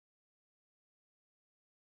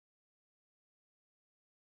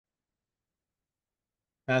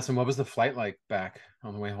Madison, what was the flight like back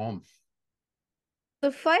on the way home?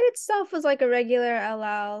 The flight itself was like a regular El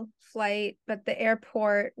Al flight, but the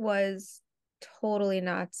airport was totally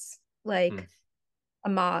nuts. Hmm, Like a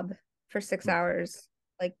mob for six hmm, hours,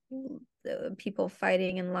 like the people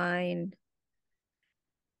fighting in line.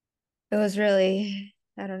 It was really,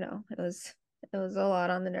 I don't know, it was a lot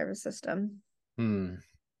on the nervous system. hmm.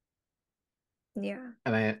 Yeah.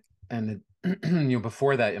 And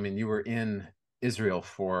before that, I mean, you were in Israel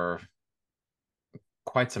for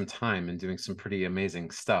quite some time and doing some pretty amazing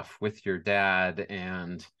stuff with your dad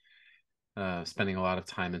and spending a lot of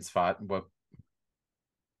time in Sfat. What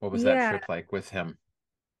was that Yeah. trip like with him?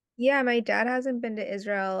 Yeah, my dad hasn't been to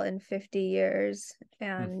Israel in 50 years, Hmm,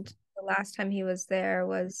 and the last time he was there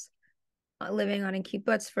was living on a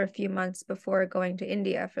kibbutz for a few months before going to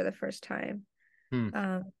India for the first time. hmm,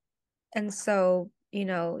 Um, and so,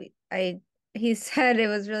 I he said it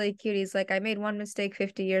was really cute. He's like, I made one mistake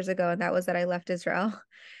 50 years ago, and that was that I left Israel.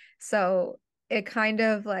 So it kind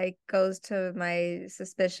of like goes to my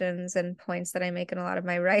suspicions and points that I make in a lot of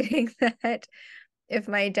my writing that if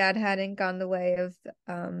my dad hadn't gone the way of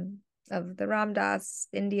the Ram Dass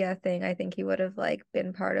India thing, I think he would have like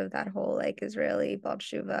been part of that whole like Israeli Balt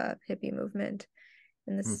Shuva hippie movement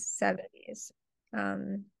in the hmm, 70s.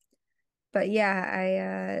 Um, but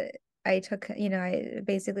yeah, I took, I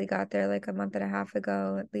basically got there like a month and a half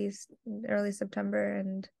ago, at least early September,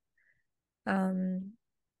 and um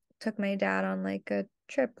took my dad on like a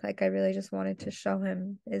trip. Like I really just wanted to show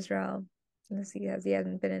him Israel as he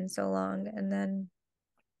hasn't been in so long. And then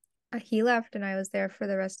he left and I was there for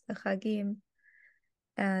the rest of the Chagim.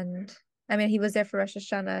 And I mean, he was there for Rosh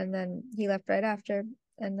Hashanah and then he left right after.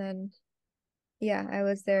 And then, yeah, I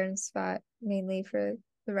was there in Sfat mainly for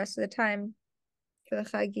the rest of the time for the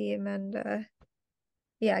Chagim. And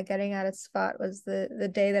yeah, getting out of Sfat was the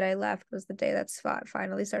day that I left was the day that Sfat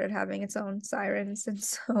finally started having its own sirens. And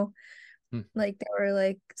so hmm, like there were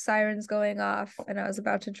like sirens going off and I was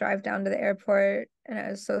about to drive down to the airport and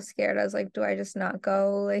I was so scared. I was like, do I just not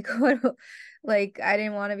go? Like what like I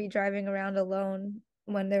didn't want to be driving around alone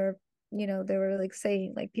when they were like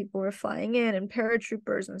saying like people were flying in and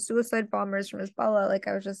paratroopers and suicide bombers from Hezbollah. Like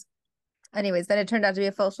I was just anyways, then it turned out to be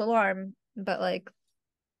a false alarm. But like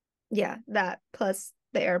yeah, that plus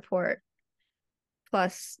the airport,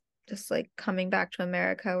 plus just like coming back to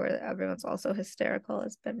America where everyone's also hysterical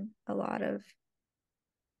has been a lot of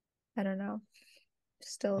I don't know. hmm,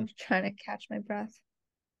 Still trying to catch my breath.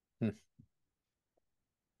 hmm.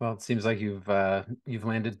 Well, it seems like you've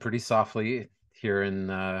landed pretty softly here in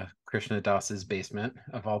Krishna Das's basement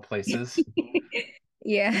of all places.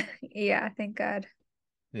 Yeah, yeah, thank God.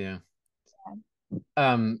 Yeah.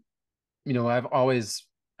 Um, I've always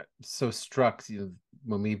so struck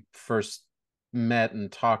when we first met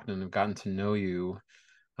and talked and have gotten to know you,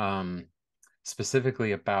 um,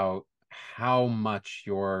 specifically about how much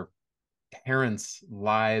your parents'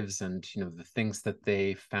 lives and the things that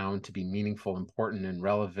they found to be meaningful, important, and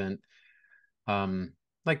relevant,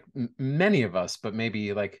 like many of us, but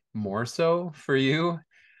maybe like more so for you,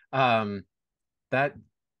 um, that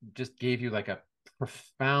just gave you like a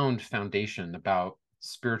profound foundation about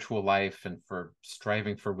spiritual life and for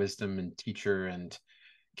striving for wisdom and teacher and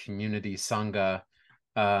community sangha,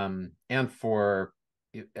 and for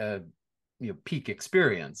peak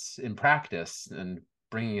experience in practice and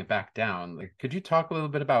bringing it back down. Like, could you talk a little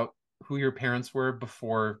bit about who your parents were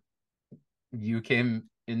before you came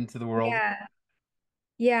into the world? Yeah.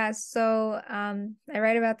 Yeah, so I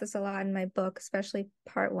write about this a lot in my book, especially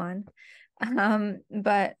part one.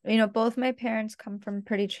 But both my parents come from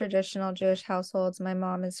pretty traditional Jewish households. My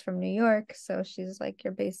mom is from New York, so she's like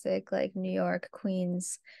your basic like New York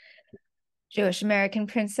Queens Jewish American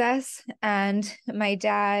princess. And my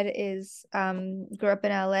dad is grew up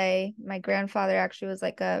in LA. My grandfather actually was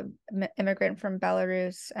like a immigrant from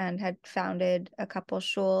Belarus and had founded a couple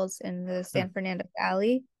shuls in the Hmm, San Fernando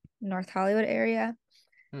Valley, North Hollywood area.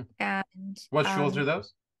 hmm. And What shuls are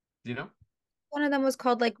those? Do you know? one of them was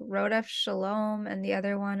called like Rodef Shalom, and the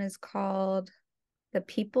other one is called the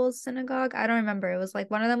People's Synagogue. I don't remember. It was like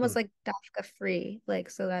one of them Hmm. was like Dafka free, like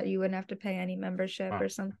so that you wouldn't have to pay any membership Wow. or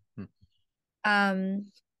something. Hmm. Um,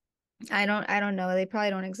 I don't know. They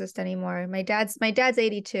probably don't exist anymore. My dad's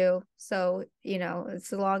 82, so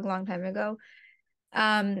it's a long, long time ago.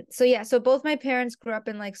 So yeah, so both my parents grew up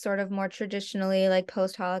in like sort of more traditionally like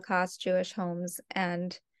post-Holocaust Jewish homes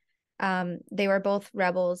and they were both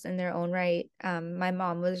rebels in their own right. My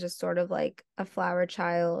mom was just sort of like a flower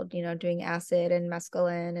child, doing acid and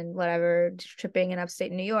mescaline and whatever, tripping in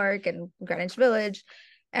upstate New York and Greenwich Village.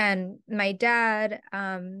 And my dad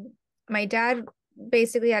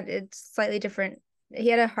basically had a slightly different he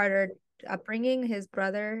had a harder upbringing. His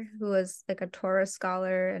brother, who was like a Torah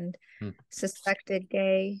scholar and Hmm. suspected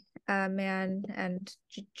gay man and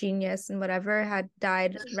genius and whatever, had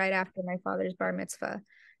died right after my father's bar mitzvah.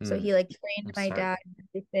 So Hmm. he like trained I'm my sorry. dad and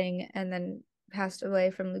everything, and then passed away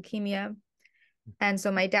from leukemia. And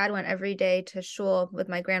so my dad went every day to shul with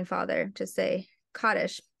my grandfather to say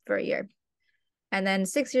Kaddish for a year. And then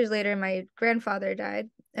 6 years later, my grandfather died,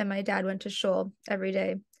 and my dad went to shul every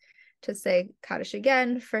day to say Kaddish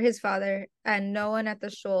again for his father. And no one at the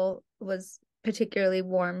shul was particularly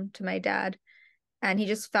warm to my dad. And he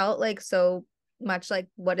just felt like so much like,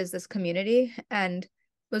 what is this community? And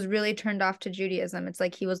was really turned off to Judaism. It's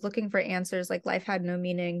like he was looking for answers, like life had no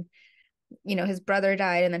meaning. His brother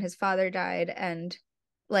died and then his father died. And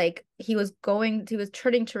like he was turning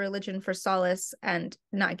to religion for solace and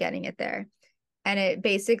not getting it there. And it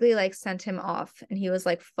basically like sent him off. And he was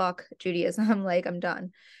like, fuck Judaism. I'm like, I'm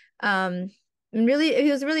done. And really,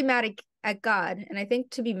 he was really mad at God. And I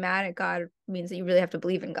think to be mad at God means that you really have to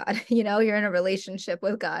believe in God. You're in a relationship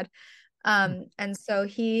with God. And so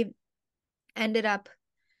he ended up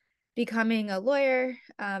becoming a lawyer,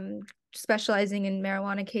 specializing in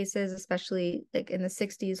marijuana cases, especially like in the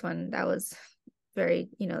 60s when that was very,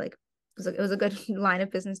 it was a good line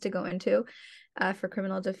of business to go into for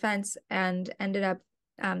criminal defense, and ended up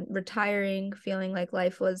retiring, feeling like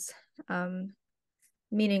life was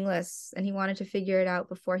meaningless and he wanted to figure it out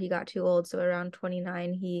before he got too old. So around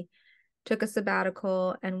 29, he took a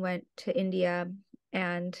sabbatical and went to India.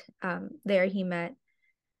 And there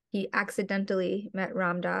he accidentally met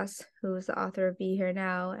Ram Dass, who is the author of Be Here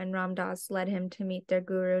Now, and Ram Dass led him to meet their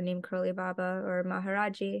guru named Curly Baba or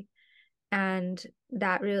Maharaji. And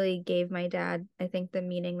that really gave my dad, I think, the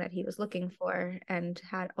meaning that he was looking for and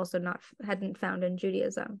had also not hadn't found in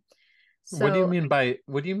Judaism. So What do you mean by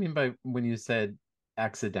when you said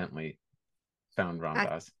accidentally found Ram ac-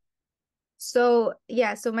 Dass? So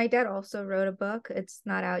yeah, so my dad also wrote a book. It's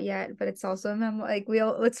not out yet, but it's also a memoir. Like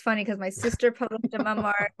it's funny because my sister published a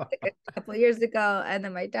memoir like a couple of years ago, and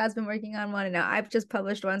then my dad's been working on one, and now I've just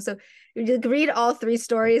published one. So you just read all three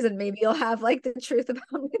stories, and maybe you'll have like the truth about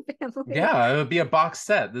my family. Yeah, it would be a box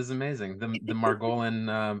set. This is amazing. The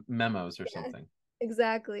Margolin memos or Yeah, something.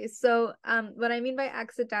 exactly. So what I mean by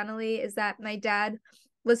accidentally is that my dad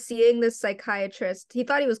was seeing this psychiatrist. He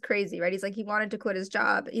thought he was crazy, right? He's like, he wanted to quit his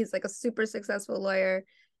job. He's like a super successful lawyer.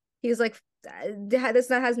 He was like, this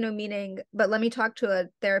not has no meaning, but let me talk to a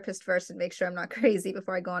therapist first and make sure I'm not crazy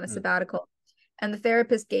before I go on a Mm. sabbatical. And the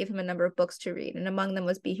therapist gave him a number of books to read, and among them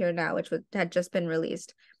was Be Here Now, which had just been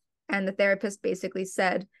released. And the therapist basically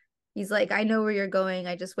said, he's like, I know where you're going.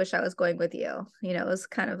 I just wish I was going with you. It was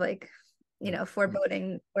kind of like,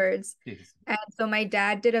 foreboding words. Jeez. And so my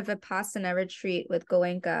dad did a Vipassana retreat with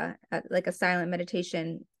Goenka, like a silent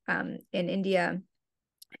meditation in India.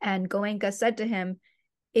 And Goenka said to him,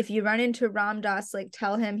 if you run into Ram Dass, like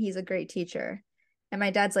tell him he's a great teacher. And my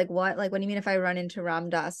dad's like, what? Like, what do you mean if I run into Ram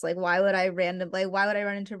Dass? Like, why would I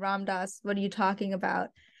run into Ram Dass? What are you talking about?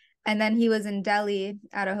 And then he was in Delhi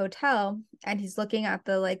at a hotel, and he's looking at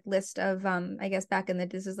the like list of I guess back in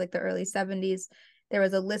this is like the early 70s. There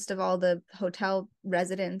was a list of all the hotel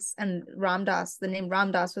residents, and Ram Dass, the name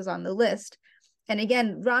Ram Dass was on the list. And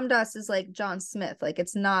again, Ram Dass is like John Smith, like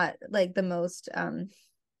it's not like the most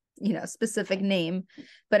specific name.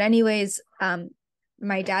 But anyways,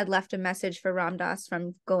 my dad left a message for Ram Dass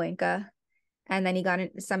from Goenka, and then he got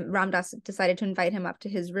in, some Ram Dass decided to invite him up to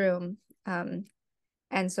his room.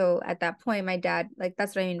 And so at that point, my dad, like,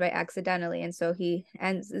 that's what I mean by accidentally. And so he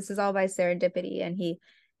ends, this is all by serendipity. And he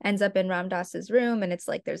ends up in Ram Dass's room, and it's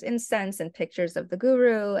like there's incense and pictures of the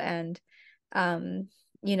guru. And,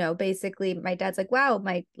 basically my dad's like, wow,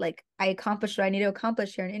 I accomplished what I need to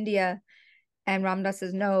accomplish here in India. And Ram Dass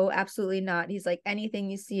says, no, absolutely not. He's like, anything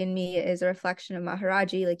you see in me is a reflection of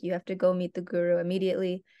Maharaji. Like, you have to go meet the guru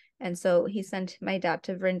immediately. And so he sent my dad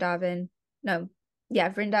to Vrindavan. No, yeah,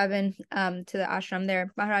 Vrindavan, to the ashram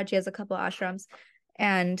there. Maharaji has a couple of ashrams.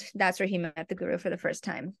 And that's where he met the guru for the first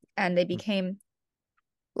time. And they became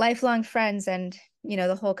lifelong friends. And,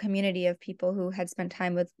 the whole community of people who had spent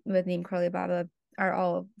time with Neem Karoli Baba are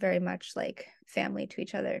all very much like family to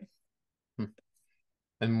each other.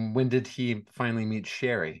 And when did he finally meet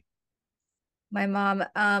Sherry? My mom,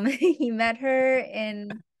 he met her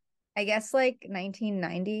in, I guess, like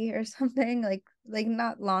 1990 or something, like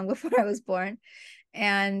not long before I was born.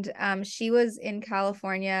 And she was in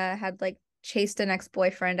California, had like chased an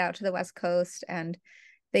ex-boyfriend out to the West Coast, and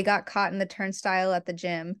they got caught in the turnstile at the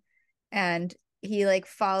gym. And he like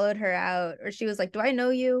followed her out, or she was like, do I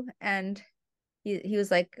know you? And he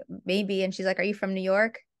was like, maybe. And she's like, are you from New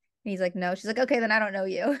York? And he's like, no. She's like, okay, then I don't know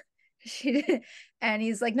you. She did, and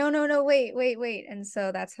he's like, no, no, no, wait, wait, wait. And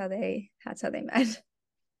so that's how they met.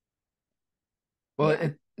 Well, Yeah.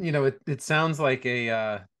 it sounds like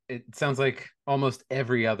it sounds like almost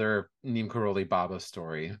every other Neem Karoli Baba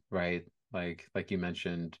story, right? Like you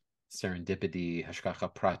mentioned, serendipity,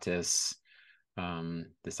 hashgacha pratis,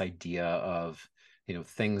 this idea of,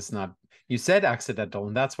 things not, you said accidental,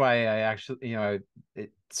 and that's why I actually,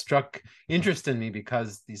 it struck interest in me,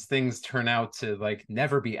 because these things turn out to like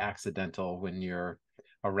never be accidental when you're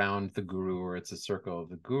around the guru, or it's a circle of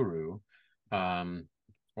the guru.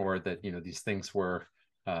 Or that, these things were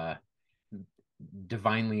uh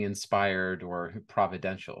divinely inspired or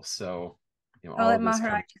providential. So, Call all it of this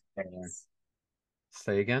comes Maharaji's together. grace.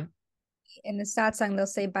 Say again. In the satsang, they'll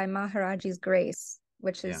say by Maharaji's grace,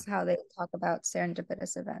 which Yeah. is how they talk about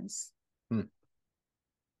serendipitous events. Hmm.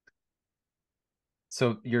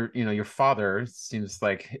 So your father seems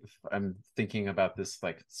like, if I'm thinking about this,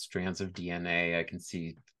 like strands of DNA, I can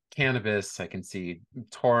see cannabis, I can see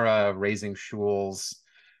Torah, raising shuls,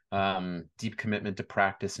 deep commitment to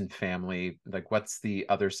practice and family. Like, what's the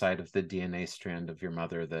other side of the DNA strand of your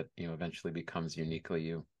mother that, eventually becomes uniquely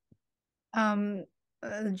you? Um,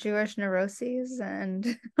 Jewish neuroses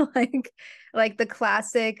and like the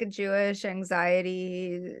classic Jewish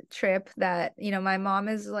anxiety trip that, my mom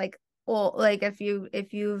is like, well, like if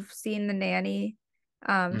you've seen The Nanny,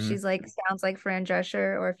 Hmm. she's like sounds like Fran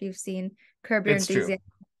Drescher, or if you've seen Curb Your It's true. Enthusiasm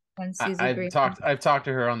and I, Susie I've Green. talked I've talked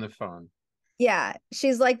to her on the phone. Yeah,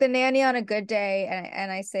 she's like the nanny on a good day,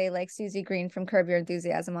 and I say like Susie Green from Curb Your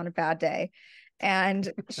Enthusiasm on a bad day,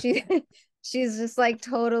 and she's just like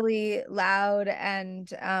totally loud, and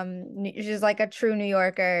she's like a true New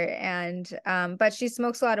Yorker, and but she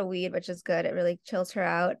smokes a lot of weed, which is good. It really chills her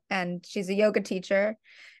out, and she's a yoga teacher,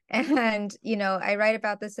 and I write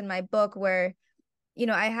about this in my book where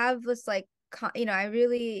I have this like I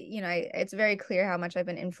really, it's very clear how much I've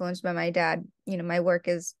been influenced by my dad. My work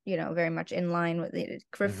is, very much in line with it,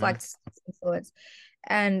 Hmm. reflects his influence.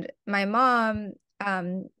 And my mom,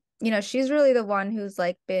 she's really the one who's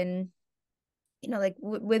like been, like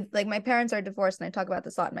with like my parents are divorced, and I talk about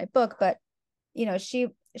this a lot in my book, but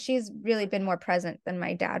she's really been more present than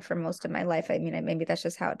my dad for most of my life. I mean, maybe that's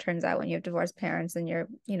just how it turns out when you have divorced parents, and you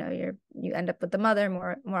end up with the mother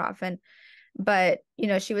more often. But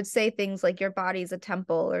she would say things like your body's a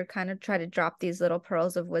temple, or kind of try to drop these little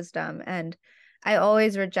pearls of wisdom, and I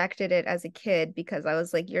always rejected it as a kid because I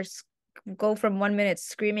was like, you're go from 1 minute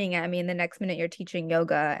screaming at me and the next minute you're teaching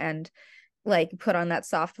yoga, and like put on that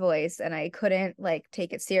soft voice, and I couldn't like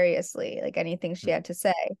take it seriously, like anything she had to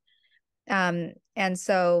say. And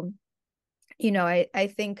so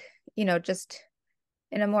I think just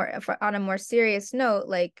on a more serious note,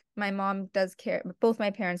 like my mom does care. Both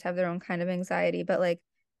my parents have their own kind of anxiety, but like,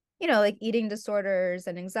 like eating disorders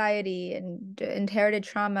and anxiety and inherited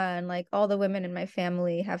trauma, and like all the women in my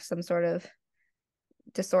family have some sort of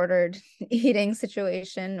disordered eating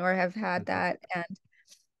situation or have had Hmm. that. And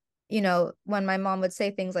when my mom would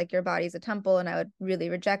say things like your body's a temple, and I would really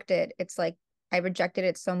reject it, it's like I rejected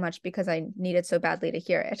it so much because I needed so badly to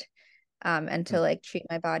hear it. And to like treat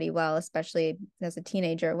my body well, especially as a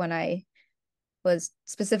teenager when I was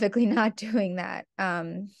specifically not doing that,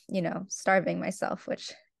 starving myself,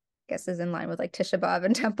 which I guess is in line with like Tisha B'Av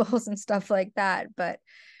and temples and stuff like that. But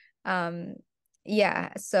um,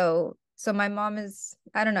 yeah, so my mom is,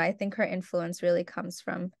 I don't know, I think her influence really comes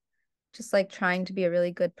from just like trying to be a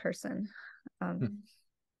really good person. Um,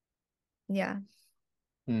 yeah.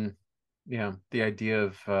 Mm. Yeah, the idea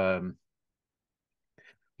of,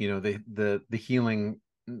 the healing,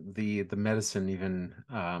 the medicine, even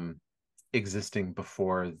existing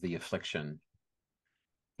before the affliction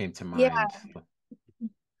came to Yeah. mind.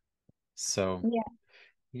 So Yeah.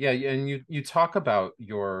 yeah, and you talk about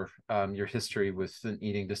your history with an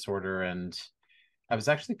eating disorder, and I was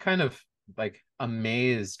actually kind of like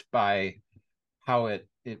amazed by how at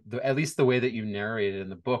least the way that you narrate it in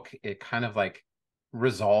the book, it kind of like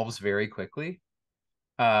resolves very quickly.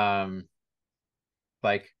 Um,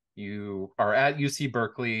 like, you are at UC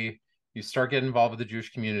Berkeley, you start getting involved with the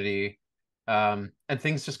Jewish community, and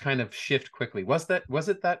things just kind of shift quickly. Was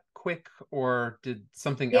it that quick, or did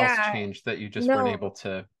something else Yeah. change that you just weren't able No,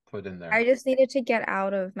 to put in there? I just needed to get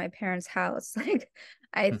out of my parents' house. Like,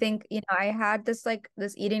 I Hmm. think, I had this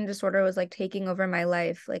eating disorder was like taking over my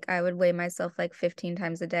life. Like, I would weigh myself like 15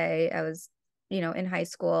 times a day. I was, in high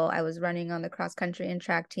school, I was running on the cross country and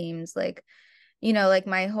track teams. Like, like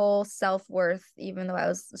my whole self-worth, even though I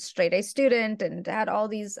was a straight A student and had all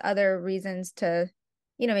these other reasons to,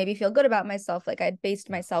 maybe feel good about myself. Like, I'd based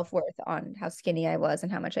my self-worth on how skinny I was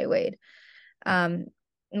and how much I weighed. Um,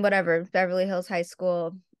 Whatever, Beverly Hills High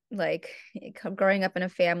School. like growing up in a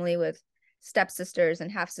family with stepsisters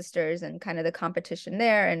and half sisters and kind of the competition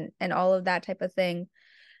there and all of that type of thing.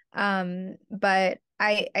 But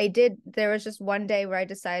I did, there was just one day where I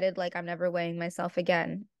decided like I'm never weighing myself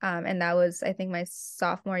again. And that was, I think, my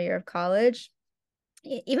sophomore year of college.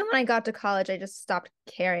 Even when I got to college, I just stopped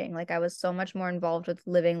caring. Like I was so much more involved with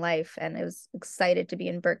living life and I was excited to be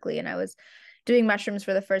in Berkeley and I was doing mushrooms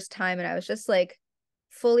for the first time and I was just like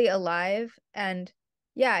fully alive. And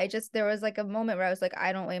yeah, I just, there was like a moment where I was like,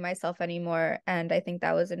 I don't weigh myself anymore. And I think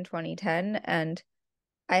that was in 2010. And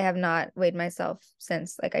I have not weighed myself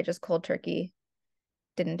since. Like I just cold turkey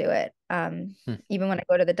didn't do it. Hmm. Even when I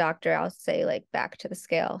go to the doctor, I'll say like back to the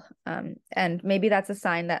scale. And maybe that's a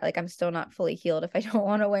sign that like I'm still not fully healed if I don't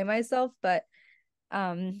want to weigh myself, but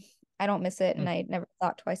um, I don't miss it, Hmm. and I never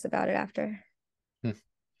thought twice about it after. Hmm.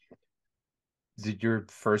 Did your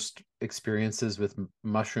first experiences with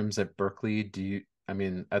mushrooms at Berkeley, I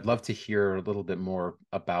mean, I'd love to hear a little bit more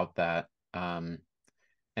about that.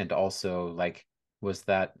 And also, like, was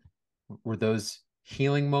that, were those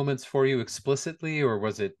healing moments for you explicitly, or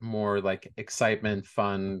was it more like excitement,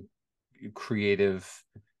 fun, creative?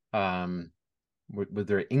 Um, were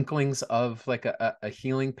there inklings of like a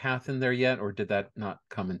healing path in there yet, or did that not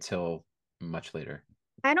come until much later?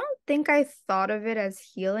 I don't think I thought of it as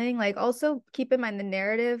healing. Like, also keep in mind the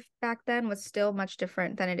narrative back then was still much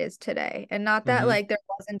different than it is today. And not that Mm-hmm. like there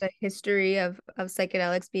wasn't a history of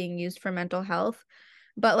psychedelics being used for mental health,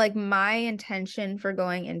 but like my intention for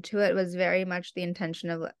going into it was very much the intention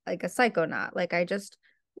of like a psychonaut. Like I just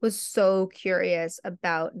was so curious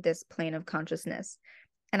about this plane of consciousness.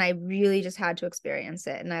 And I really just had to experience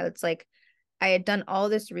it. And I was like, I had done all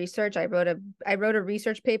this research. I wrote a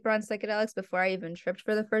research paper on psychedelics before I even tripped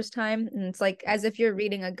for the first time. And it's like as if you're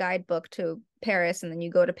reading a guidebook to Paris and then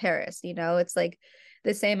you go to Paris, it's like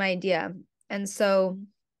the same idea. And so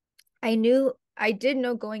I did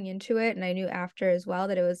know going into it, and I knew after as well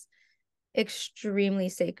that it was extremely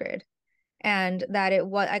sacred and that it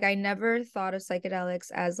was like I never thought of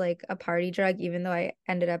psychedelics as like a party drug, even though I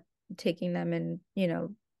ended up taking them in,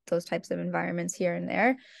 those types of environments here and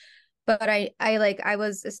there. But I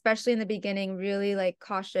was, especially in the beginning, really like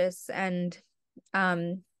cautious and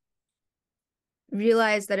um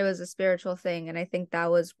realized that it was a spiritual thing. And I think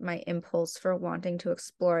that was my impulse for wanting to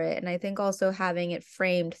explore it. And I think also having it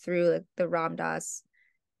framed through like the Ram Dass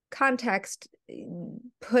context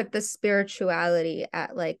put the spirituality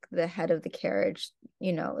at like the head of the carriage,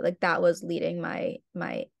 like that was leading my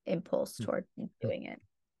impulse toward doing it.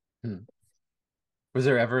 Hmm. Was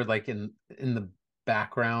there ever like in the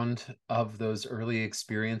background of those early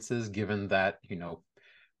experiences, given that,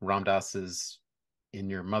 Ram Dass is in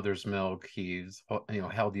your mother's milk, he's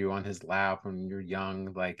held you on his lap when you're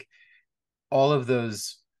young, like all of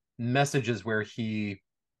those messages where he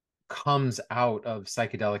comes out of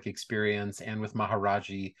psychedelic experience and with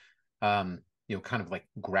Maharaji, kind of like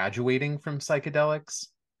graduating from psychedelics.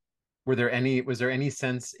 Was there any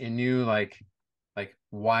sense in you like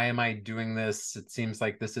why am I doing this? It seems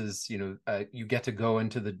like this is, you get to go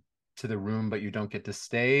into the room, but you don't get to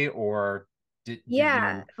stay, or did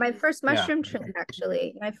Yeah, you, my first yeah. mushroom trip,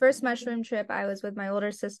 actually. My first mushroom trip, I was with my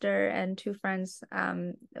older sister and two friends.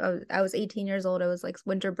 I was 18 years old. It was like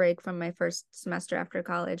winter break from my first semester after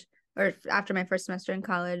college, or after my first semester in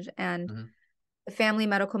college. And Mhm. the family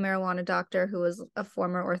medical marijuana doctor, who was a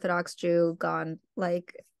former Orthodox Jew, gone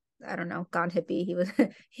like, I don't know, gone hippie. He was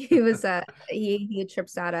he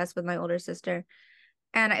trips at us with my older sister.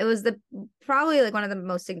 And it was the probably like one of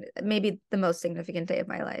the maybe the most significant day of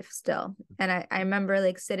my life still. And I remember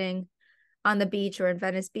like sitting on the beach or in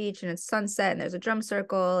Venice Beach and it's sunset and there's a drum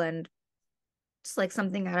circle and it's like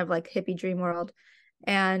something out of like hippie dream world.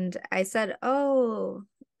 And I said, "Oh,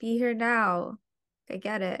 be here now. I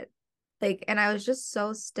get it." Like, and I was just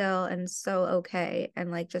so still and so okay.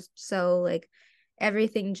 And like, just so like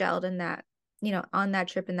everything gelled in that, on that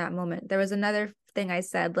trip in that moment. There was another thing I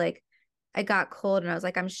said, like, I got cold and I was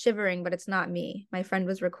like, I'm shivering, but it's not me. My friend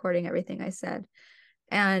was recording everything I said.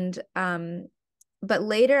 And, but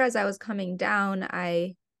later as I was coming down,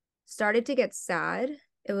 I started to get sad.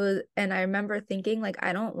 And I remember thinking, like,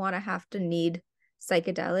 I don't want to have to need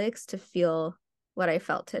psychedelics to feel what I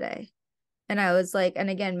felt today. And I was like,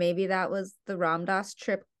 and again, maybe that was the Ram Dass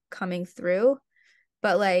trip coming through,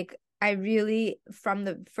 but like I really, from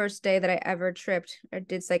the first day that I ever tripped or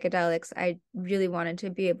did psychedelics, I really wanted to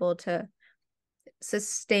be able to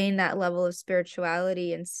sustain that level of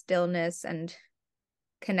spirituality and stillness and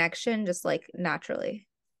connection just like naturally.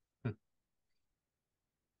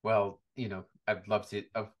 Well, I'd love to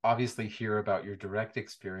obviously hear about your direct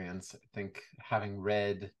experience. I think having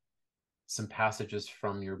read some passages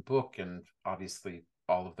from your book and obviously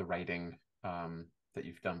all of the writing that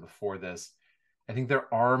you've done before this, I think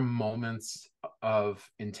there are moments of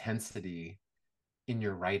intensity in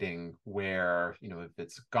your writing where, you know, if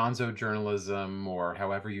it's gonzo journalism or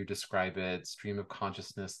however you describe it, stream of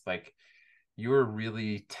consciousness, like you're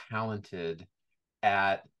really talented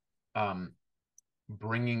at um,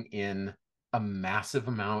 bringing in a massive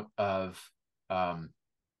amount um,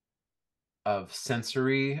 of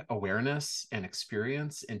sensory awareness and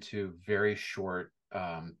experience into very short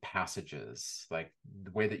passages, like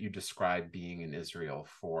the way that you describe being in Israel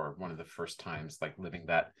for one of the first times, like living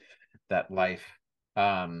that life.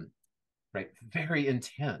 Um, right, very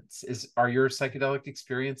intense. Are your psychedelic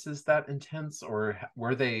experiences that intense, or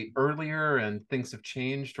were they earlier and things have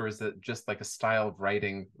changed, or is it just like a style of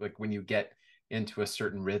writing, like when you get into a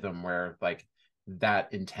certain rhythm where like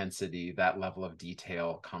that intensity, that level of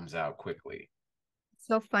detail comes out quickly?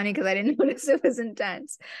 So funny because I didn't notice it was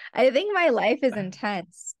intense. I think my life is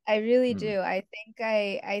intense. I really Hmm. do. I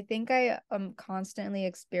think I am constantly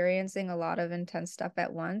experiencing a lot of intense stuff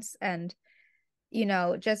at once. And,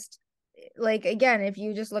 just like again, if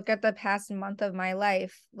you just look at the past month of my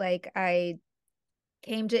life, like I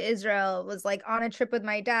came to Israel, was like on a trip with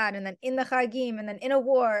my dad, and then in the Chagim, and then in a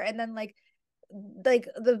war, and then like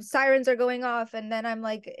the sirens are going off, and then I'm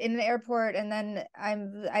like in the airport, and then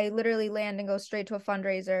I literally land and go straight to a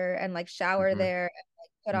fundraiser and like shower Mm-hmm. there and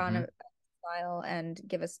like put on Mm-hmm. a smile and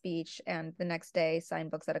give a speech, and the next day sign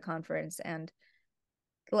books at a conference, and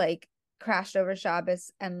like crashed over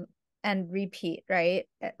Shabbos and repeat, right?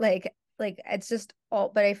 Like it's just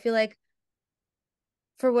all, but I feel like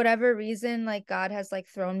for whatever reason, like God has like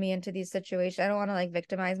thrown me into these situations. I don't want to like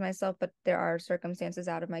victimize myself, but there are circumstances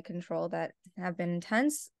out of my control that have been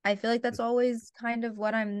intense. I feel like that's always kind of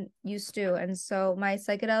what I'm used to. And so my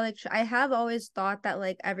I have always thought that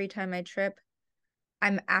like every time I trip,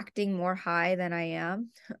 I'm acting more high than I am,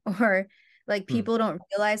 or like Mm-hmm. people don't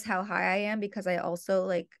realize how high I am because I also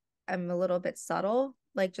like I'm a little bit subtle.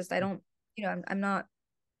 Like just I don't, I'm not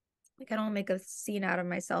like I don't make a scene out of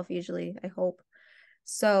myself usually, I hope.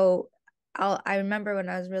 So I remember when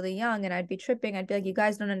I was really young and I'd be tripping, I'd be like, you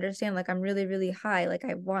guys don't understand. Like I'm really, really high. Like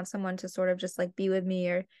I want someone to sort of just like be with me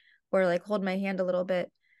or like hold my hand a little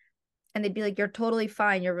bit. And they'd be like, you're totally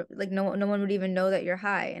fine. You're like, no one would even know that you're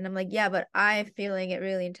high. And I'm like, yeah, but I'm feeling it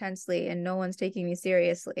really intensely and no one's taking me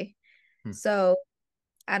seriously. So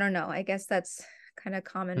I don't know. I guess that's kind of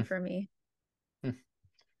common for me.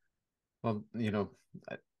 Well,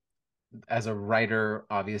 as a writer,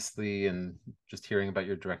 obviously, and just hearing about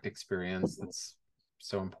your direct experience, that's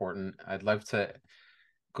so important. I'd love to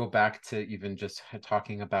go back to even just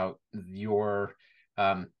talking about your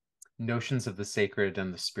um, notions of the sacred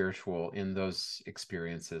and the spiritual in those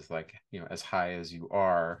experiences, like, as high as you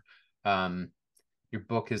are. Um, your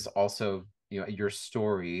book is also, your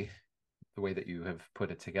story, the way that you have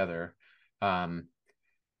put it together. Um,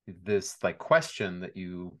 this like question that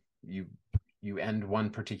you end one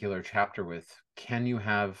particular chapter with: can you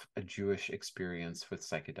have a Jewish experience with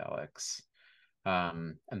psychedelics?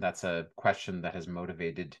 And that's a question that has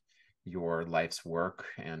motivated your life's work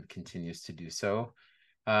and continues to do so.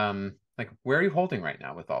 Like, where are you holding right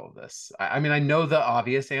now with all of this? I mean, I know the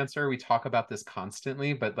obvious answer. We talk about this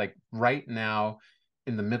constantly, but like right now,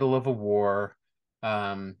 in the middle of a war,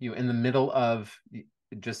 in the middle of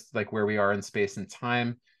just like where we are in space and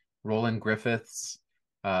time, Roland Griffiths,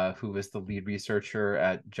 who was the lead researcher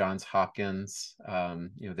at Johns Hopkins,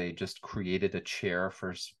 they just created a chair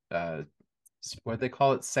for what they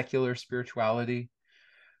call it, secular spirituality.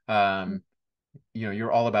 Um,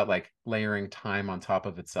 you're all about like layering time on top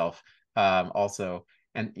of itself. Also,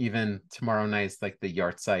 and even tomorrow night is like the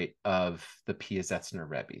yahrzeit of the Piasetzner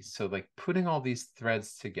Rebbe. So like putting all these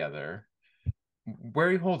threads together, where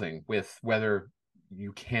are you holding with whether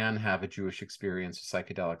you can have a Jewish experience with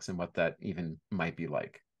psychedelics and what that even might be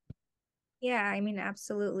like? Yeah, I mean,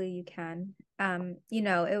 absolutely you can.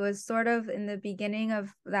 It was sort of in the beginning of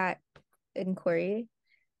that inquiry.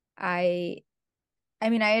 I I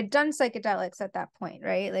mean, I had done psychedelics at that point,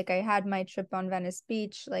 right? Like I had my trip on Venice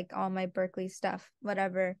Beach, like all my Berkeley stuff,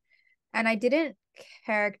 whatever. And I didn't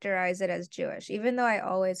characterize it as Jewish, even though I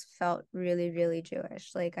always felt really, really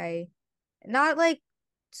Jewish. Like I not like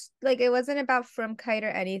it wasn't about Frumkeit or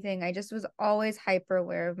anything. I just was always hyper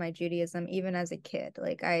aware of my Judaism, even as a kid.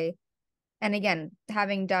 And again,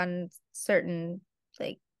 having done certain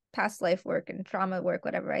like past life work and trauma work,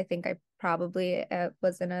 whatever, I think I probably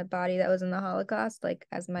was in a body that was in the Holocaust, like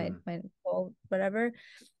as my Mm. my whole whatever.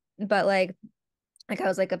 But like Like I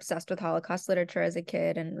was like obsessed with Holocaust literature as a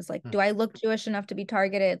kid and was like, Hmm. do I look Jewish enough to be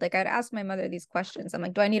targeted? Like I'd ask my mother these questions. I'm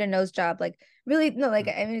like, do I need a nose job? Like really, no, like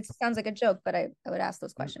Hmm. I mean it sounds like a joke, but I would ask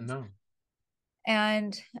those questions. No.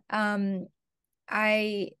 And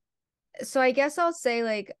I so I guess I'll say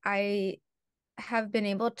like I have been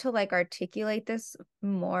able to like articulate this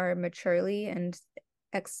more maturely and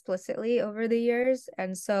explicitly over the years.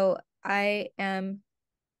 And so I am,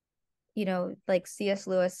 like C.S.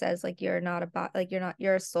 Lewis says, like you're not a body, like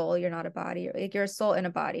you're a soul, you're not a body, like you're a soul in a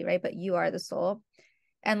body, right? But you are the soul.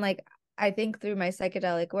 And like I think through my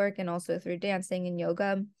psychedelic work and also through dancing and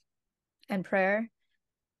yoga and prayer,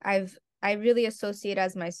 I really associate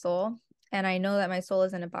as my soul. And I know that my soul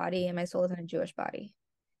is in a body and my soul is in a Jewish body.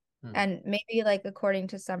 Hmm. And maybe like according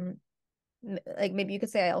to some, like maybe you could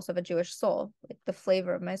say I also have a Jewish soul. Like the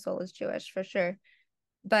flavor of my soul is Jewish for sure.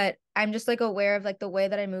 But I'm just like aware of like the way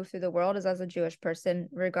that I move through the world is as a Jewish person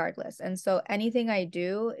regardless. And so anything I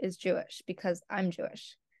do is Jewish because I'm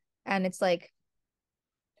Jewish. And it's like,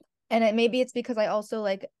 and maybe it's because I also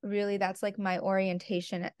like really that's like my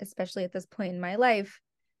orientation, especially at this point in my life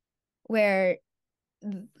where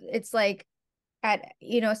it's like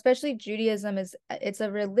especially Judaism is it's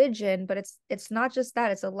a religion, but it's not just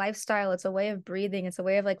that, it's a lifestyle, it's a way of breathing, it's a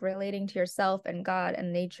way of like relating to yourself and God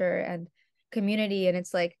and nature and community. And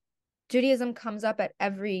it's like Judaism comes up at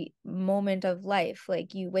every moment of life.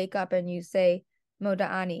 Like you wake up and you say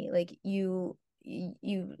Moda'ani, like you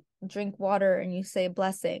drink water and you say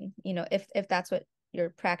blessing, if that's what your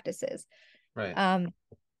practice is. Right. Um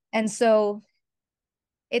and so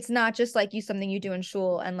it's not just like something you do in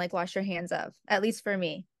shul and like wash your hands of, at least for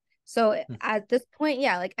me. So Hmm. at this point,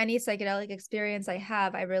 yeah, like any psychedelic experience I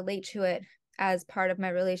have, I relate to it as part of my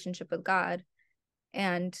relationship with God.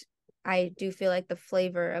 And I do feel like the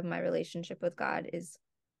flavor of my relationship with God is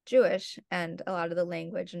Jewish, and a lot of the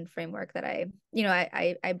language and framework that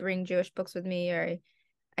I bring Jewish books with me, or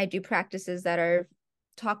I do practices that are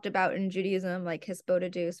talked about in Judaism, like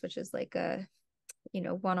hisbodedus, which is like a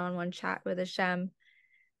one-on-one chat with Hashem.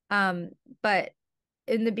 But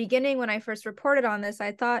in the beginning, when I first reported on this,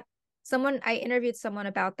 I interviewed someone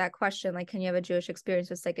about that question, like, can you have a Jewish experience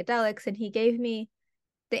with psychedelics? And he gave me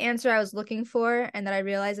the answer I was looking for, and that I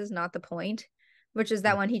realize is not the point, which is Hmm.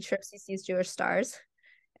 that when he trips, he sees Jewish stars.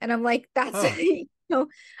 And I'm like, that's, Oh.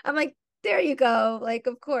 I'm like, there you go. Like,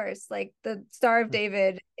 of course, like the Star of Hmm.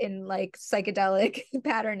 David in like psychedelic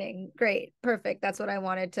patterning. Great. Perfect. That's what I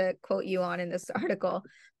wanted to quote you on in this article.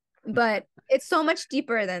 But it's so much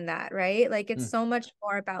deeper than that, right? Like it's Hmm. so much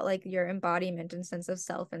more about like your embodiment and sense of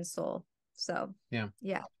self and soul. So Yeah.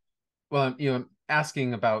 yeah. Well, I'm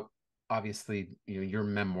asking about obviously, your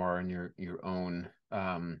memoir and your own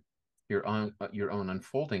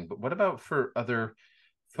unfolding, but what about for other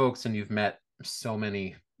folks? And you've met so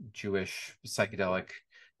many Jewish psychedelic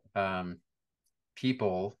um,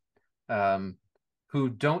 people um, who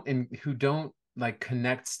don't like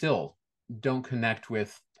don't connect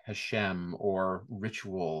with Hashem or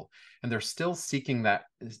ritual, and they're still seeking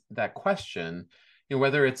that question.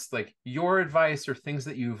 Whether it's like your advice or things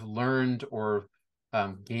that you've learned or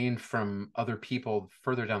gained from other people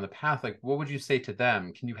further down the path. Like, what would you say to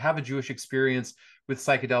them? Can you have a Jewish experience with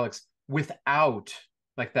psychedelics without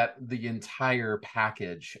like the entire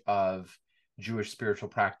package of Jewish spiritual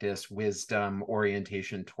practice, wisdom,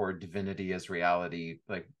 orientation toward divinity as reality?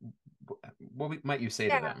 Like, what might you say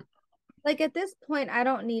to Yeah. them? Like at this point, I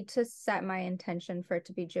don't need to set my intention for it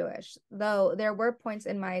to be Jewish, though there were points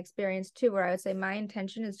in my experience too where I would say my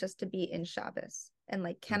intention is just to be in Shabbos and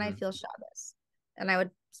like, can I Mm-hmm. feel Shabbos? And I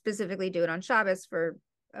would specifically do it on Shabbos for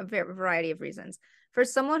a variety of reasons. For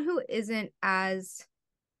someone who isn't as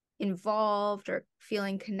involved or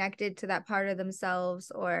feeling connected to that part of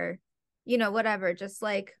themselves, or whatever, just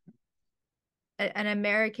like an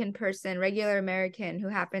American person, regular American who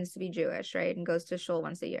happens to be Jewish, right, and goes to shul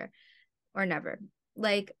once a year or never,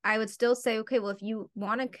 like I would still say, okay, well, if you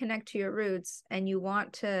want to connect to your roots and you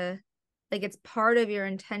want to, like, it's part of your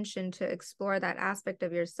intention to explore that aspect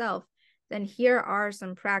of yourself, then here are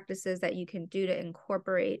some practices that you can do to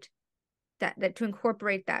incorporate that,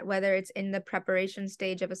 whether it's in the preparation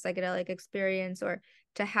stage of a psychedelic experience or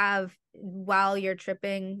to have while you're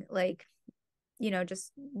tripping, like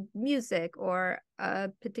just music or a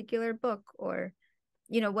particular book, or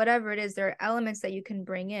whatever it is. There are elements that you can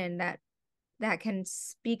bring in that can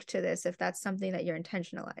speak to this if that's something that you're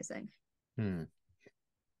intentionalizing. Hmm.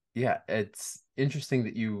 Yeah, it's interesting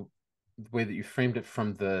that the way that you framed it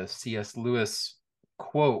from the C.S. Lewis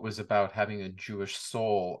quote was about having a Jewish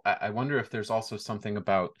soul. I wonder if there's also something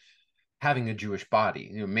about having a Jewish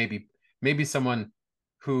body. Maybe someone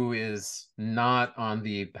who is not on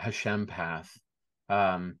the Hashem path,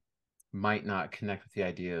 um, might not connect with the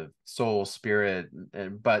idea of soul, spirit,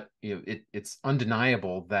 but it's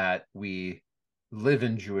undeniable that we live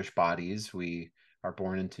in Jewish bodies. We are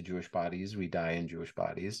born into Jewish bodies. We die in Jewish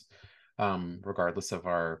bodies, regardless of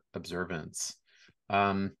our observance.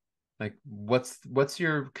 Um, like, what's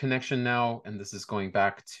your connection now? And this is going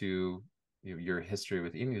back to your history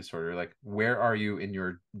with eating disorder. Like, where are you in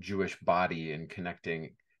your Jewish body and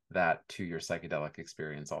connecting that to your psychedelic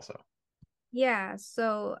experience also? Yeah,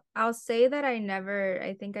 so I'll say that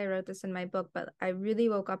I think I wrote this in my book, but I really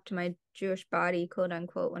woke up to my Jewish body, quote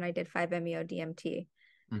unquote, when I did 5-MeO DMT.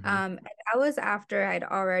 Mm-hmm. And that was after I'd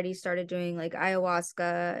already started doing like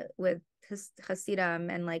ayahuasca with Hasidim,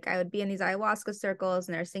 and like I would be in these ayahuasca circles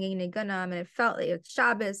and they're singing Nigunam, and it felt like it's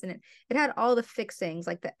Shabbos, and it had all the fixings,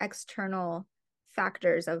 like the external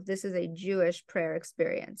factors of this is a Jewish prayer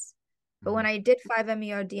experience. But Mm-hmm. when I did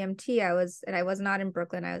 5-MeO DMT, I was not in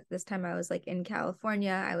Brooklyn. This time I was like in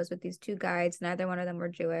California. I was with these two guides. Neither one of them were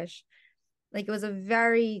Jewish. Like it was a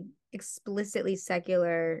very explicitly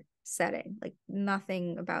secular setting, like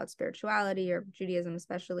nothing about spirituality or Judaism,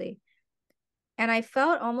 especially. And I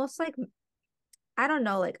felt almost like, I don't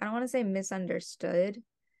know, like I don't want to say misunderstood,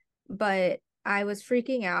 but I was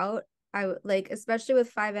freaking out. I like, especially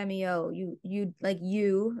with 5-MeO, like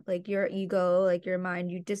your ego, like your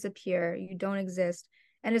mind, you disappear, you don't exist.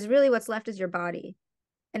 And it's really what's left is your body.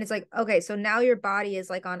 And it's like, okay, so now your body is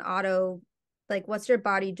like on auto, like what's your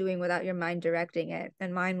body doing without your mind directing it?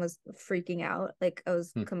 And mine was freaking out. Like I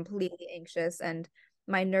was completely anxious and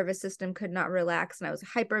my nervous system could not relax and I was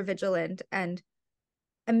hyper vigilant and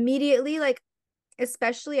immediately like,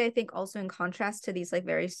 especially I think also in contrast to these like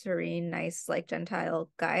very serene, nice, like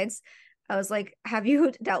Gentile guides, I was like, have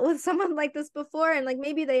you dealt with someone like this before? And like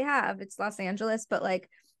maybe they have. It's Los Angeles, but like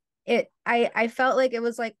I felt like it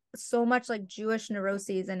was like so much like Jewish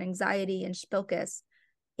neuroses and anxiety and spilkus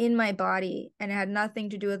in my body, and it had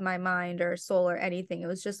nothing to do with my mind or soul or anything. It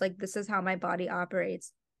was just like this is how my body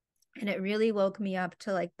operates. And it really woke me up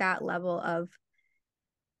to like that level of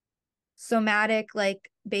somatic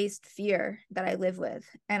like based fear that I live with.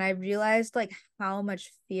 And I realized like how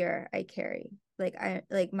much fear I carry. Like I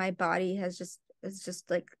like my body has just is just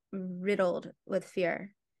like riddled with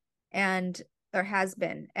fear, and or has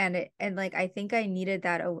been, and like I think I needed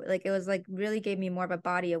that, like it was like really gave me more of a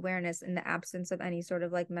body awareness in the absence of any sort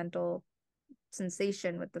of like mental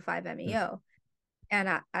sensation with the 5-MeO. And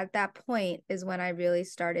at that point is when I really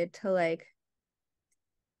started to like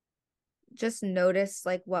just notice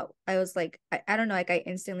like what I was like I don't know, like I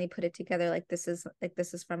instantly put it together, like this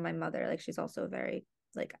is from my mother, like she's also very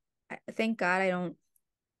like thank God I don't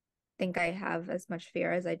think I have as much fear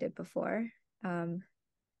as I did before. um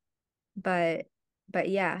but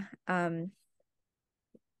yeah,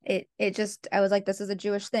 it just I was like this is a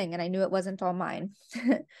Jewish thing and I knew it wasn't all mine.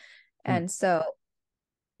 Hmm. And so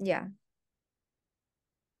yeah.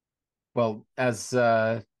 Well, as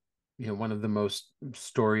one of the most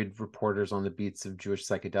storied reporters on the beats of Jewish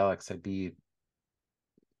psychedelics, I'd be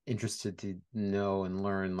interested to know and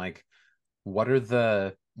learn like what are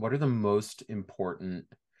the most important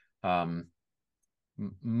um,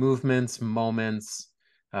 movements, moments,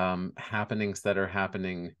 happenings that are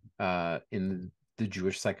happening in the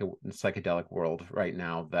Jewish psychedelic world right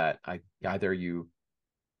now that either you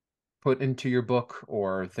put into your book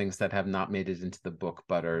or things that have not made it into the book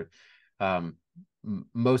but are um,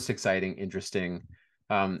 most exciting, interesting,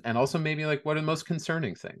 and also maybe like what are the most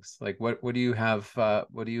concerning things? Like what do you have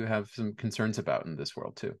some concerns about in this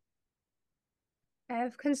world too? I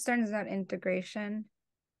have concerns about integration,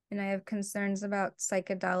 and I have concerns about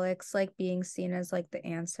psychedelics like being seen as like the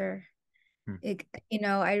answer. Hmm.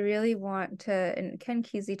 I really want to, and Ken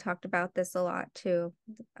Kesey talked about this a lot too,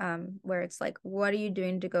 where it's like, what are you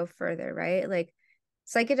doing to go further, right? Like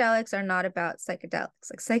psychedelics are not about psychedelics.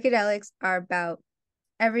 Like psychedelics are about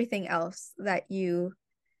everything else that you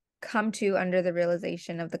come to under the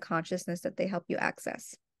realization of the consciousness that they help you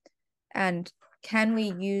access. And can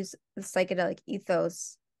we use the psychedelic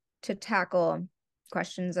ethos to tackle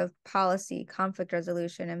questions of policy, conflict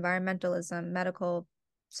resolution, environmentalism, medical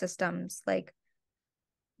systems, like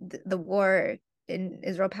the war in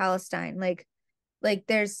Israel Palestine, like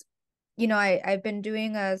there's I've been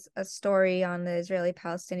doing a story on the Israeli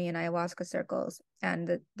Palestinian ayahuasca circles,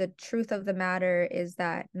 and the truth of the matter is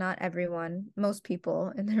that not everyone, most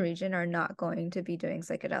people in the region are not going to be doing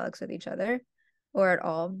psychedelics with each other or at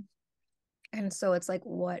all. And so it's like,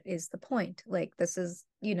 what is the point? Like this is,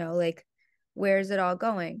 like where is it all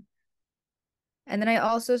going? And then I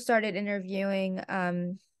also started interviewing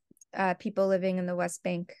people living in the West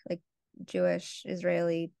Bank, like Jewish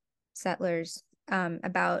Israeli settlers,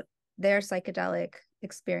 about their psychedelic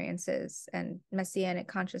experiences and messianic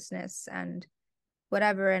consciousness and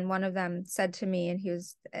whatever. And one of them said to me, and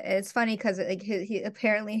it's funny because like he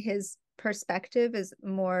apparently his perspective is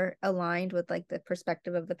more aligned with like the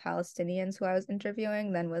perspective of the Palestinians who I was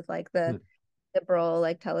interviewing than with like the liberal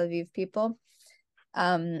like Tel Aviv people.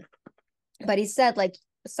 But he said like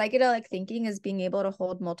psychedelic thinking is being able to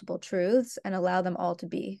hold multiple truths and allow them all to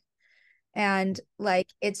be. And like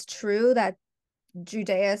it's true that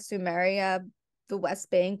Judea, Sumeria, the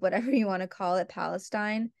West Bank, whatever you want to call it,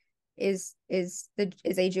 Palestine is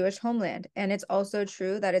a Jewish homeland. And it's also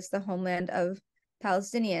true that it's the homeland of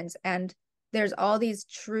Palestinians. And there's all these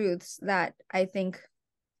truths that I think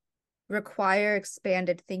require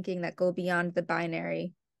expanded thinking that go beyond the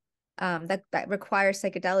binary, that require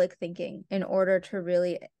psychedelic thinking in order to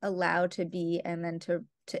really allow to be and then to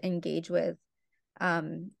engage with,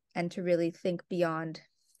 and to really think beyond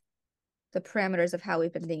the parameters of how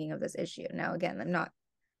we've been thinking of this issue. Now, again,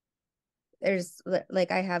 there's like,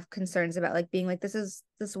 I have concerns about like being like, this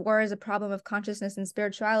war is a problem of consciousness and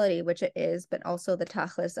spirituality, which it is, but also the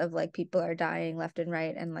tachlis of like people are dying left and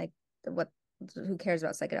right. And like, who cares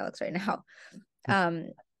about psychedelics right now?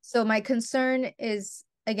 So my concern is,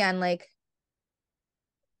 again, like,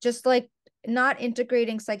 just like not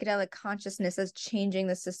integrating psychedelic consciousness as changing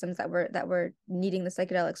the systems that we're needing the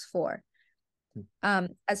psychedelics for.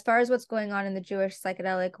 As far as what's going on in the Jewish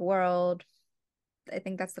psychedelic world, I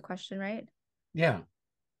think that's the question, right? Yeah.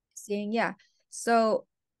 Yeah. So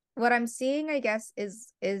what I'm seeing, I guess,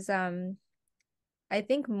 is I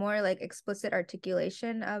think more like explicit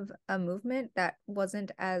articulation of a movement that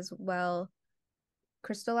wasn't as well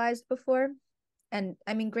crystallized before. And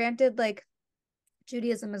I mean, granted, like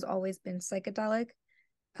Judaism has always been psychedelic.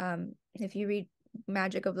 If you read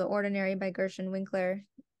Magic of the Ordinary by Gershon Winkler,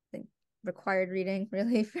 I think required reading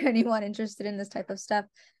really for anyone interested in this type of stuff.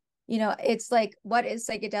 It's like, what is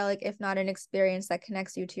psychedelic if not an experience that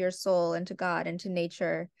connects you to your soul and to God and to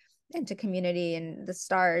nature and to community and the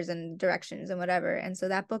stars and directions and whatever. And so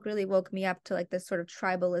that book really woke me up to like this sort of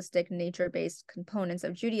tribalistic nature-based components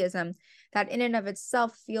of Judaism that in and of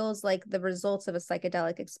itself feels like the results of a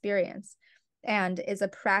psychedelic experience and is a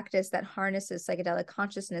practice that harnesses psychedelic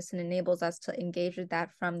consciousness and enables us to engage with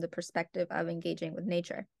that from the perspective of engaging with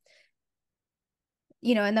nature.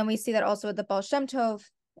 And then we see that also with the Baal Shem Tov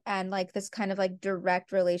and like this kind of like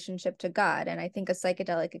direct relationship to God. And I think a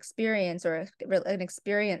psychedelic experience or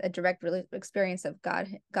a direct experience of God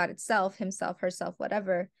itself, himself, herself,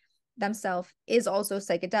 whatever, themself is also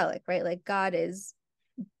psychedelic, right? Like God is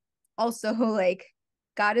also like,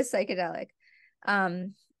 God is psychedelic.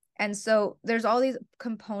 And so there's all these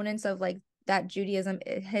components of like that Judaism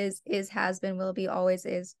has been, will be, always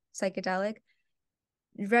is psychedelic.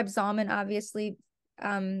 Reb Zalman obviously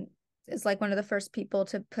is like one of the first people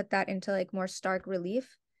to put that into like more stark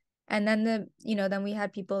relief. And then then we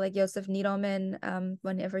had people like Yosef Needleman,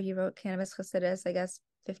 whenever he wrote Cannabis Chassidus, I guess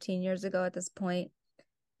 15 years ago at this point.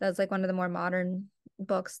 That's like one of the more modern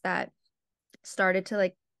books that started to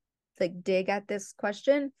like dig at this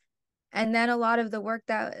question. And then a lot of the work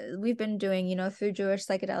that we've been doing, through Jewish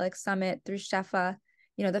Psychedelic Summit, through Shefa,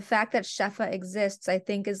 the fact that Shefa exists, I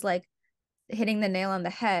think is like hitting the nail on the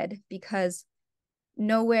head, because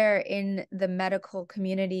nowhere in the medical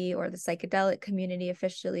community or the psychedelic community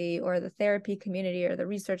officially, or the therapy community or the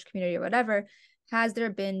research community or whatever, has there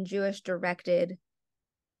been Jewish directed,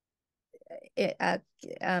 like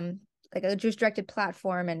a Jewish directed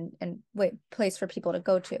platform and place for people to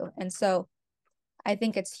go to. And so I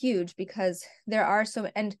think it's huge because there are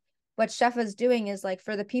and what Shefa is doing is like,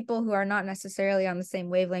 for the people who are not necessarily on the same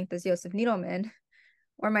wavelength as Yosef Needleman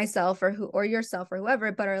or myself or yourself or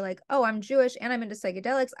whoever, but are like, oh, I'm Jewish and I'm into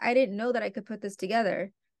psychedelics. I didn't know that I could put this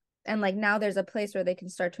together. And like, now there's a place where they can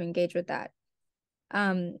start to engage with that.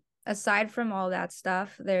 Aside from all that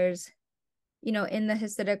stuff, there's, in the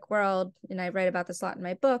Hasidic world, and I write about this a lot in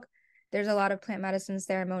my book, there's a lot of plant medicine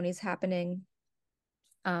ceremonies happening.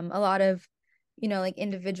 A lot of, like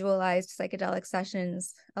individualized psychedelic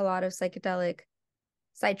sessions, a lot of psychedelic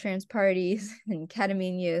psytrance parties and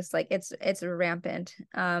ketamine use. Like it's rampant.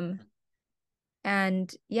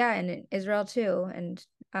 And yeah, and in Israel too. And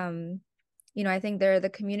I think there are the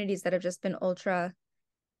communities that have just been ultra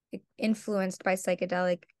influenced by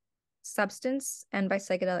psychedelic substance and by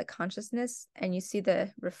psychedelic consciousness. And you see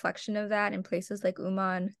the reflection of that in places like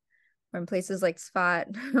Uman, or in places like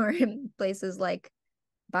Sfat, or in places like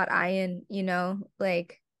Bat Ayin,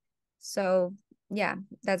 like, so yeah,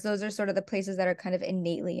 those are sort of the places that are kind of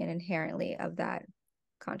innately and inherently of that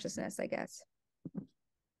consciousness, I guess.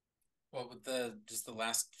 Well, with the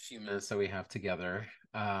last few minutes that we have together,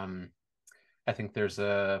 I think there's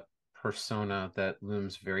a persona that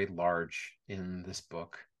looms very large in this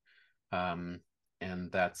book, and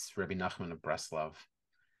that's Rabbi Nachman of Breslov,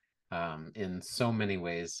 in so many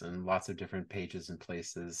ways and lots of different pages and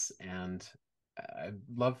places. And I'd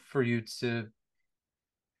love for you to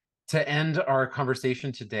end our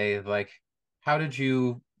conversation today. Like, how did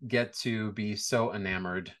you get to be so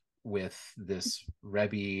enamored with this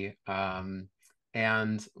Rebbe?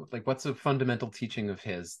 And like, what's a fundamental teaching of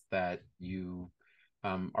his that you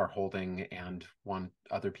are holding and want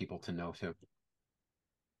other people to know too?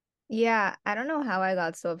 Yeah, I don't know how I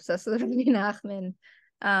got so obsessed with Rabbi Nachman.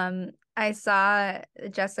 I saw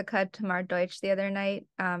Jessica Tamar Deutsch the other night.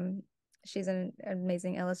 She's an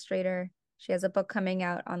amazing illustrator. She has a book coming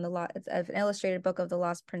out on the it's an illustrated book of The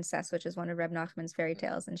Lost Princess, which is one of Reb Nachman's fairy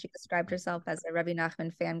tales, and she described herself as a Rabbi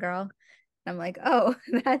Nachman fangirl. And I'm like, oh,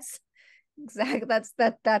 that's exactly that's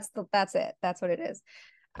it. That's what it is.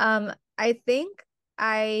 I think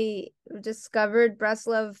I discovered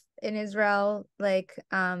Breslov in Israel like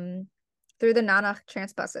through the Nanach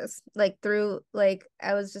transbuses. Like through like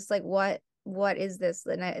I was just like, what is this?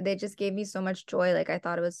 And they just gave me so much joy. Like I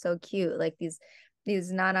thought it was so cute. Like these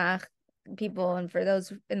Nanach people, and for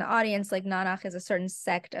those in the audience, like Nanach is a certain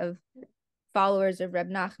sect of followers of Reb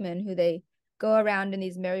Nachman who they go around in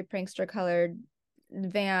these Merry Prankster colored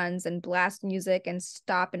vans and blast music and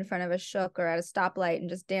stop in front of a shuk or at a stoplight and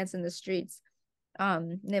just dance in the streets.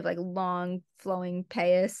 They have like long flowing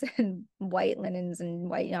payas and white linens and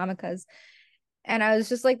white yarmulkes. And I was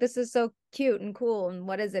just like, this is so cute and cool. And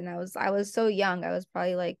what is it? And I was so young. I was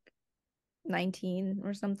probably like 19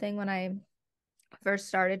 or something when I first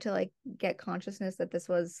started to like get consciousness that this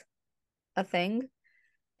was a thing.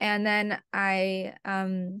 And then I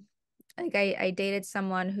dated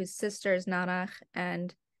someone whose sister is Nanach,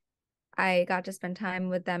 and I got to spend time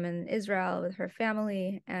with them in Israel with her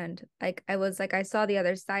family. And like I saw the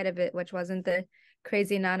other side of it, which wasn't the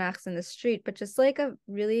crazy Nanachs in the street, but just like a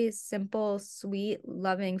really simple, sweet,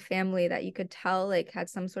 loving family that you could tell like had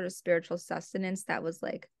some sort of spiritual sustenance that was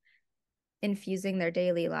like infusing their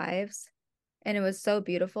daily lives. And it was so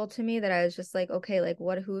beautiful to me that I was just like, okay, like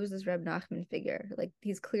who's this Reb Nachman figure? Like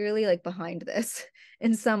he's clearly like behind this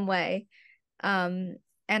in some way. And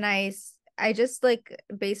I just like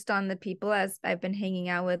based on the people as I've been hanging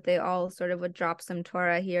out with, they all sort of would drop some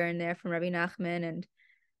Torah here and there from Rabbi Nachman,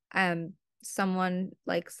 and someone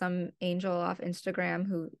like some angel off Instagram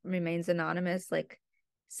who remains anonymous like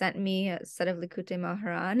sent me a set of Likutei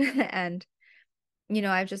Moharan and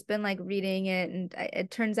I've just been like reading it, and it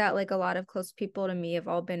turns out like a lot of close people to me have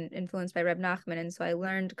all been influenced by Reb Nachman, and so I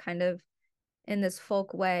learned kind of in this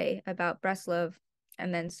folk way about Breslov,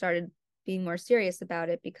 and then started being more serious about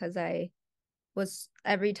it because I was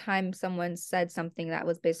every time someone said something that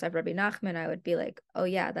was based off Rabbi Nachman, I would be like, oh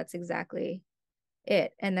yeah, that's exactly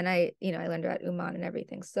it. And then I learned about Uman and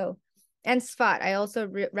everything. So, and Sfat, I also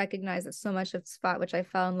recognize that so much of Sfat, which I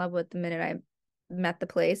fell in love with the minute I met the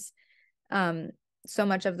place, so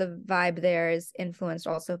much of the vibe there is influenced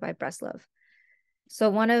also by Breslov.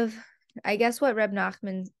 So I guess what Reb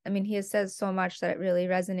Nachman, I mean, he says so much that it really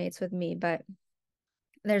resonates with me, but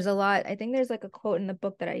there's a lot. I think there's like a quote in the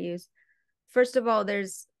book that I use. First of all,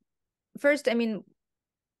 I mean,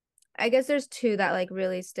 I guess there's two that like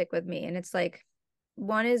really stick with me. And it's like,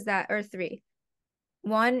 one is that, or three.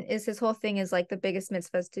 One is his whole thing is like the biggest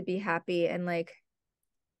mitzvah is to be happy. And like,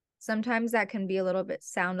 sometimes that can be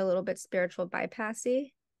sound a little bit spiritual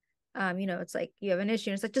bypassy. It's like you have an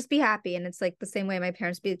issue and it's like, just be happy. And it's like the same way my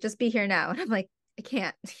parents just be here now. And I'm like, I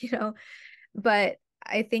can't, but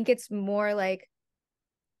I think it's more like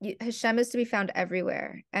Hashem is to be found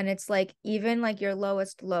everywhere. And it's like, even like your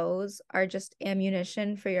lowest lows are just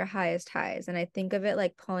ammunition for your highest highs. And I think of it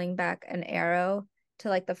like pulling back an arrow to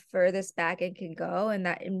like the furthest back it can go. And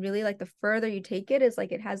really like the further you take it is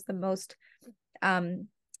like, it has the most,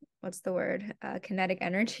 what's the word? Kinetic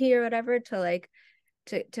energy or whatever to like,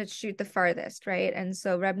 to shoot the farthest, right? And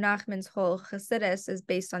so Reb Nachman's whole Chassidus is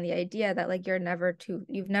based on the idea that like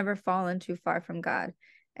you've never fallen too far from God,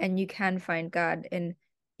 and you can find God in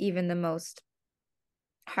even the most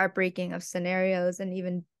heartbreaking of scenarios, and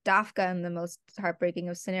even Dafka in the most heartbreaking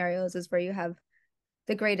of scenarios is where you have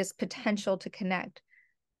the greatest potential to connect.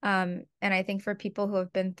 And I think for people who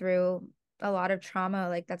have been through a lot of trauma,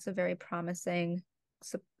 like that's a very promising,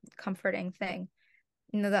 comforting thing.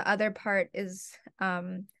 The other part is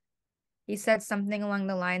he said something along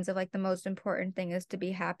the lines of like the most important thing is to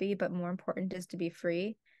be happy, but more important is to be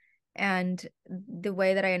free. And the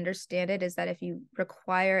way that I understand it is that if you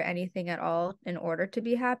require anything at all in order to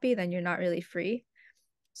be happy, then you're not really free.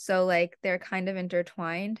 So like they're kind of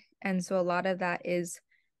intertwined. And so a lot of that is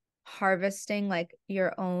harvesting like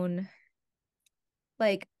your own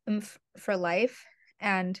like for life,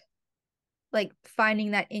 and like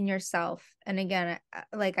finding that in yourself. And again,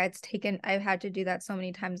 like I've had to do that so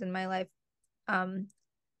many times in my life. um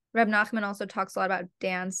Reb Nachman also talks a lot about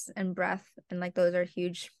dance and breath, and like those are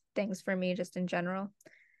huge things for me just in general.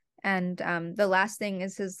 And the last thing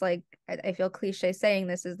is his, like, I feel cliche saying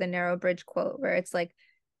this, is the narrow bridge quote, where it's like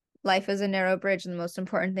life is a narrow bridge and the most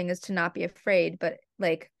important thing is to not be afraid. But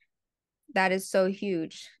like that is so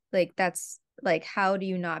huge. Like that's like, how do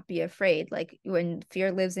you not be afraid? Like when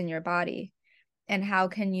fear lives in your body, and how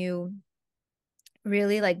can you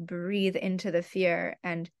really like breathe into the fear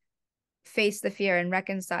and face the fear and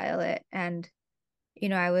reconcile it? And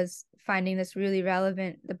I was finding this really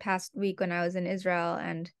relevant the past week when I was in Israel,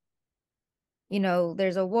 and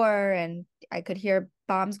there's a war, and I could hear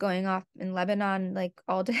bombs going off in Lebanon like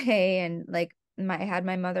all day, and like I had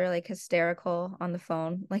my mother like hysterical on the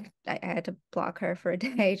phone. Like I had to block her for a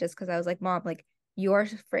day just because I was like, Mom, like you're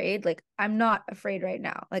afraid. Like I'm not afraid right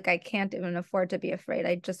now. Like I can't even afford to be afraid.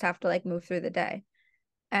 I just have to like move through the day.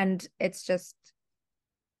 And it's just,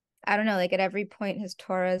 I don't know, like at every point his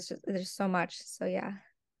Torah is just, there's so much. So yeah.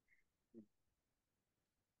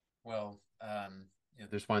 Well,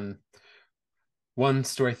 there's one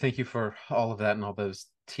story. Thank you for all of that and all those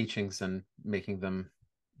teachings and making them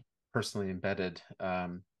personally embedded.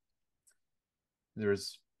 There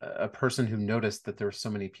was a person who noticed that there were so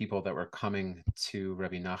many people that were coming to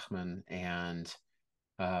Rabbi Nachman, and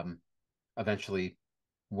um, eventually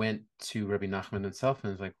went to Rabbi Nachman himself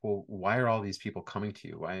and was like, well, why are all these people coming to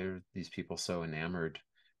you? Why are these people so enamored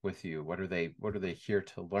with you? What are they here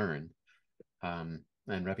to learn?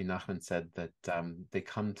 And Rabbi Nachman said that they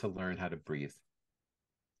come to learn how to breathe.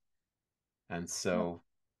 And so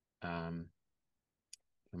um,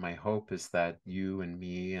 my hope is that you and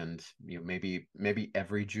me and maybe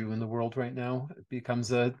every Jew in the world right now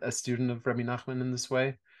becomes a student of Rabbi Nachman in this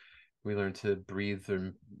way. We learn to breathe,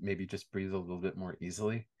 or maybe just breathe a little bit more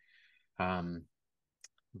easily. Um,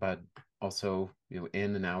 but also,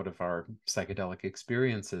 in and out of our psychedelic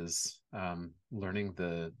experiences, learning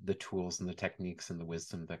the tools and the techniques and the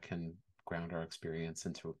wisdom that can ground our experience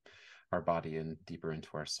into our body and deeper into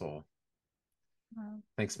our soul. Wow.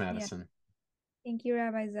 Thanks, Yeah. Madison. Thank you,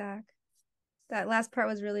 Rabbi Zach. That last part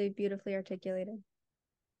was really beautifully articulated.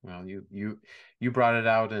 Well, you brought it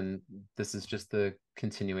out, and this is just the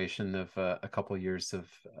continuation of a couple years of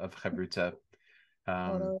Chavruta,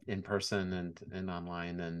 Totally. in person and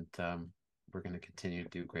online, and we're going to continue to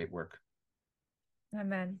do great work.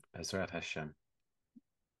 Amen. Bezrat Hashem.